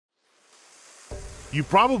You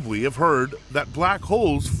probably have heard that black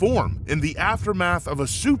holes form in the aftermath of a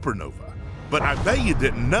supernova, but I bet you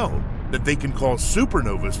didn't know that they can cause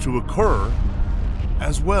supernovas to occur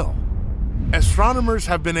as well. Astronomers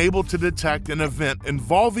have been able to detect an event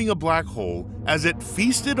involving a black hole as it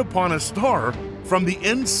feasted upon a star from the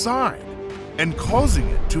inside and causing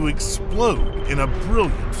it to explode in a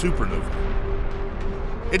brilliant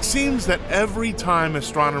supernova. It seems that every time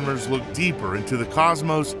astronomers look deeper into the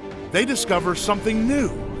cosmos, they discover something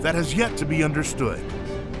new that has yet to be understood.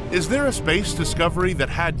 Is there a space discovery that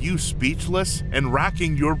had you speechless and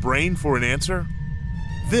racking your brain for an answer?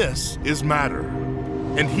 This is Matter.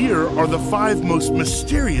 And here are the 5 most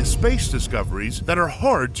mysterious space discoveries that are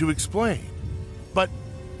hard to explain. But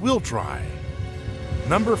we'll try.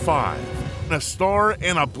 Number 5. A star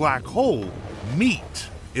and a black hole meet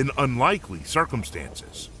in unlikely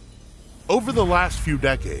circumstances. Over the last few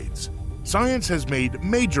decades, science has made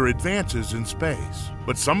major advances in space,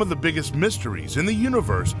 but some of the biggest mysteries in the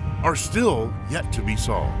universe are still yet to be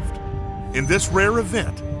solved. In this rare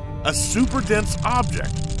event, a super-dense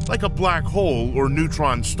object, like a black hole or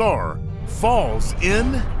neutron star, falls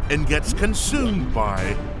in and gets consumed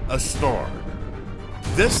by a star.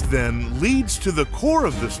 This then leads to the core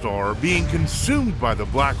of the star being consumed by the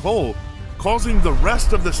black hole, causing the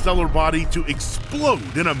rest of the stellar body to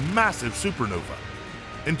explode in a massive supernova.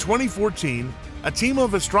 In 2014, a team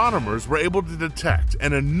of astronomers were able to detect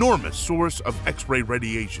an enormous source of X-ray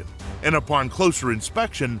radiation, and upon closer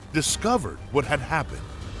inspection, discovered what had happened.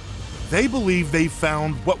 They believe they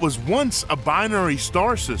found what was once a binary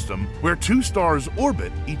star system where 2 stars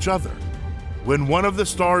orbit each other. When one of the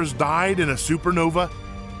stars died in a supernova,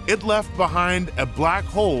 it left behind a black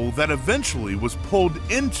hole that eventually was pulled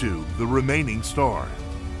into the remaining star.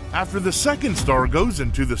 After the second star goes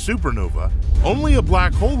into the supernova, only a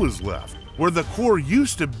black hole is left, where the core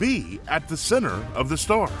used to be at the center of the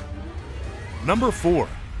star. Number 4.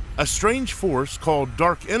 A strange force called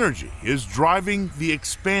dark energy is driving the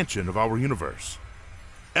expansion of our universe.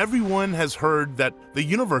 Everyone has heard that the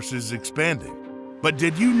universe is expanding, but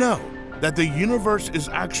did you know that the universe is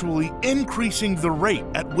actually increasing the rate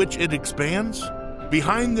at which it expands?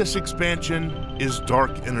 Behind this expansion is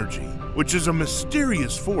dark energy, which is a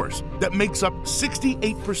mysterious force that makes up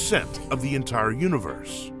 68% of the entire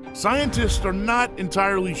universe. Scientists are not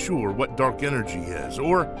entirely sure what dark energy is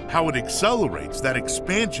or how it accelerates that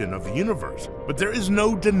expansion of the universe, but there is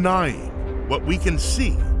no denying what we can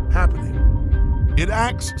see happening. It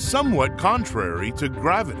acts somewhat contrary to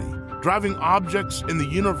gravity, driving objects in the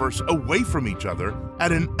universe away from each other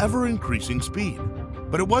at an ever-increasing speed.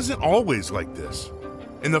 But it wasn't always like this.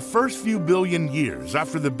 In the first few billion years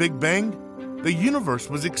after the Big Bang, the universe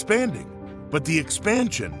was expanding, but the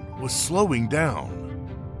expansion was slowing down.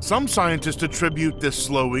 Some scientists attribute this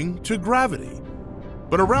slowing to gravity.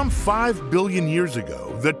 But around 5 billion years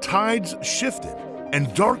ago, the tides shifted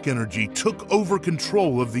and dark energy took over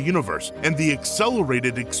control of the universe, and the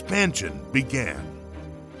accelerated expansion began.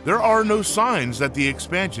 There are no signs that the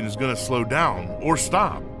expansion is going to slow down or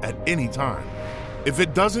stop at any time. If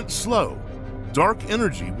it doesn't slow, dark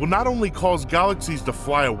energy will not only cause galaxies to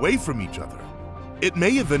fly away from each other, it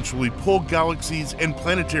may eventually pull galaxies and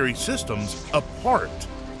planetary systems apart.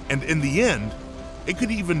 And in the end, it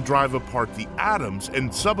could even drive apart the atoms and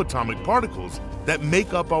subatomic particles that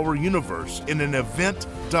make up our universe in an event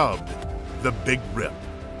dubbed the Big Rip.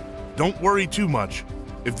 Don't worry too much.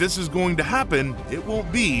 If this is going to happen, it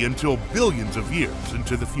won't be until billions of years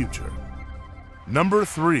into the future. Number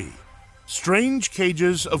 3. Strange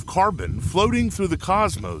cages of carbon floating through the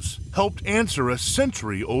cosmos helped answer a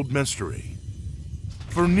century-old mystery.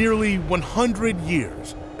 For nearly 100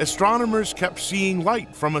 years, astronomers kept seeing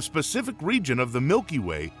light from a specific region of the Milky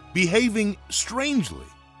Way behaving strangely,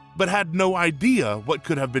 but had no idea what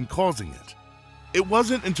could have been causing it. It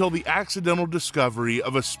wasn't until the accidental discovery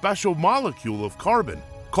of a special molecule of carbon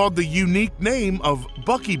called the unique name of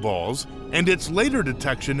buckyballs and its later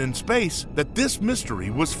detection in space that this mystery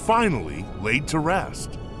was finally laid to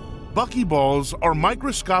rest. Buckyballs are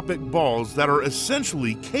microscopic balls that are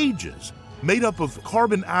essentially cages made up of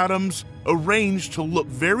carbon atoms arranged to look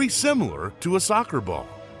very similar to a soccer ball.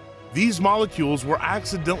 These molecules were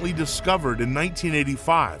accidentally discovered in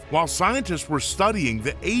 1985 while scientists were studying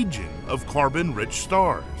the aging of carbon-rich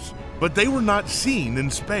stars. But they were not seen in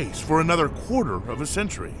space for another quarter of a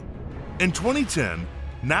century. In 2010,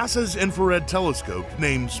 NASA's infrared telescope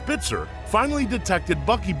named Spitzer finally detected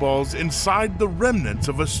buckyballs inside the remnants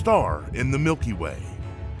of a star in the Milky Way.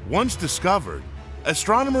 Once discovered,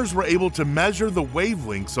 astronomers were able to measure the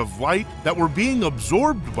wavelengths of light that were being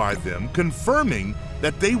absorbed by them, confirming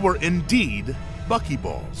that they were indeed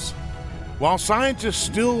buckyballs. While scientists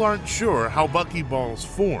still aren't sure how buckyballs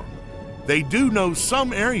form, they do know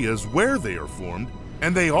some areas where they are formed,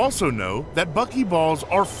 and they also know that buckyballs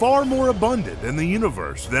are far more abundant in the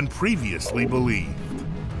universe than previously believed.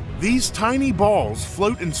 These tiny balls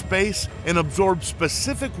float in space and absorb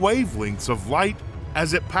specific wavelengths of light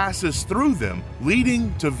as it passes through them,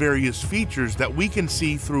 leading to various features that we can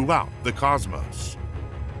see throughout the cosmos.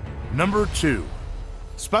 Number 2.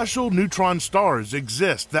 Special neutron stars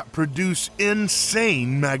exist that produce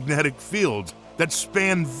insane magnetic fields that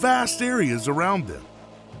span vast areas around them.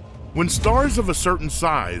 When stars of a certain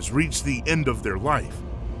size reach the end of their life,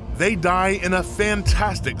 they die in a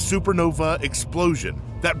fantastic supernova explosion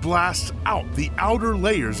that blasts out the outer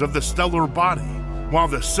layers of the stellar body, while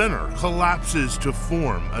the center collapses to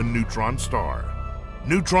form a neutron star.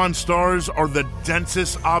 Neutron stars are the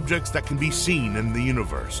densest objects that can be seen in the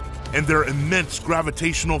universe, and their immense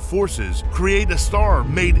gravitational forces create a star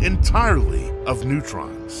made entirely of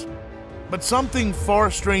neutrons. But something far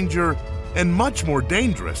stranger and much more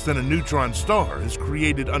dangerous than a neutron star is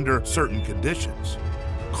created under certain conditions,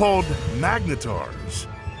 called magnetars.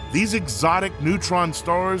 These exotic neutron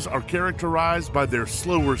stars are characterized by their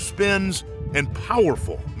slower spins and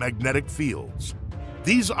powerful magnetic fields.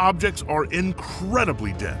 These objects are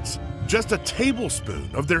incredibly dense. Just a tablespoon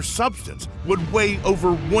of their substance would weigh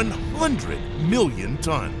over 100 million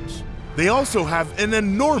tons. They also have an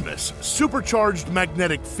enormous supercharged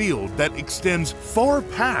magnetic field that extends far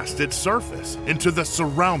past its surface into the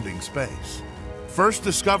surrounding space. First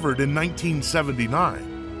discovered in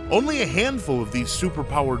 1979, only a handful of these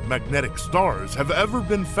superpowered magnetic stars have ever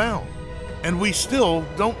been found, and we still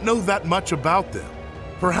don't know that much about them.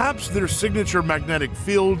 Perhaps their signature magnetic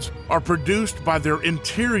fields are produced by their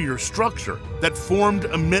interior structure that formed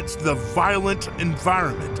amidst the violent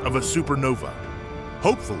environment of a supernova.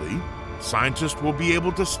 Hopefully, scientists will be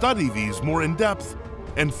able to study these more in depth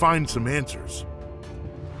and find some answers.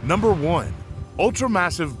 Number 1.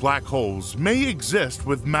 Ultramassive black holes may exist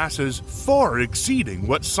with masses far exceeding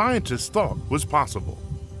what scientists thought was possible.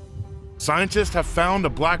 Scientists have found a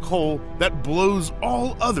black hole that blows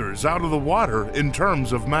all others out of the water in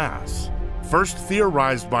terms of mass. First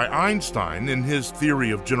theorized by Einstein in his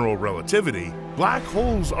theory of general relativity, black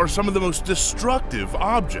holes are some of the most destructive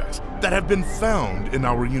objects that have been found in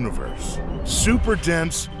our universe. Super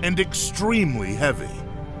dense and extremely heavy.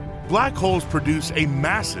 Black holes produce a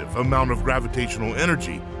massive amount of gravitational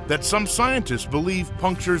energy that some scientists believe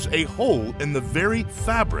punctures a hole in the very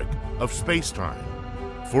fabric of space-time.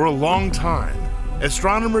 For a long time,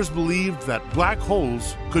 astronomers believed that black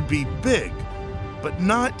holes could be big, but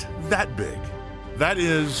not that big. That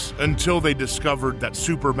is, until they discovered that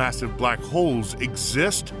supermassive black holes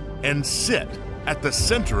exist and sit at the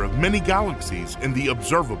center of many galaxies in the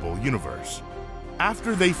observable universe.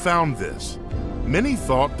 After they found this, many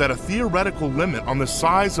thought that a theoretical limit on the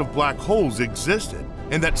size of black holes existed,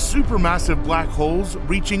 and that supermassive black holes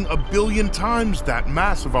reaching 1 billion times that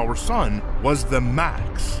mass of our Sun was the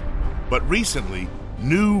max. But recently,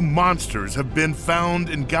 new monsters have been found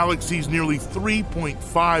in galaxies nearly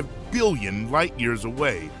 3.5 billion light-years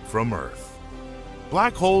away from Earth.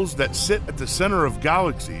 Black holes that sit at the center of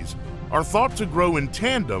galaxies are thought to grow in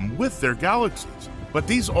tandem with their galaxies, but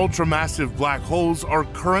these ultramassive black holes are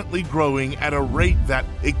currently growing at a rate that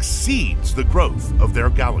exceeds the growth of their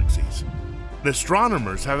galaxies.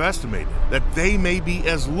 Astronomers have estimated that they may be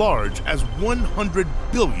as large as 100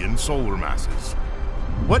 billion solar masses.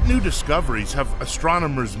 What new discoveries have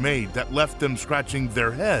astronomers made that left them scratching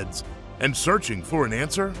their heads and searching for an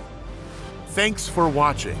answer? Thanks for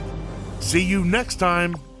watching. See you next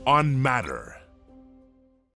time on Matter.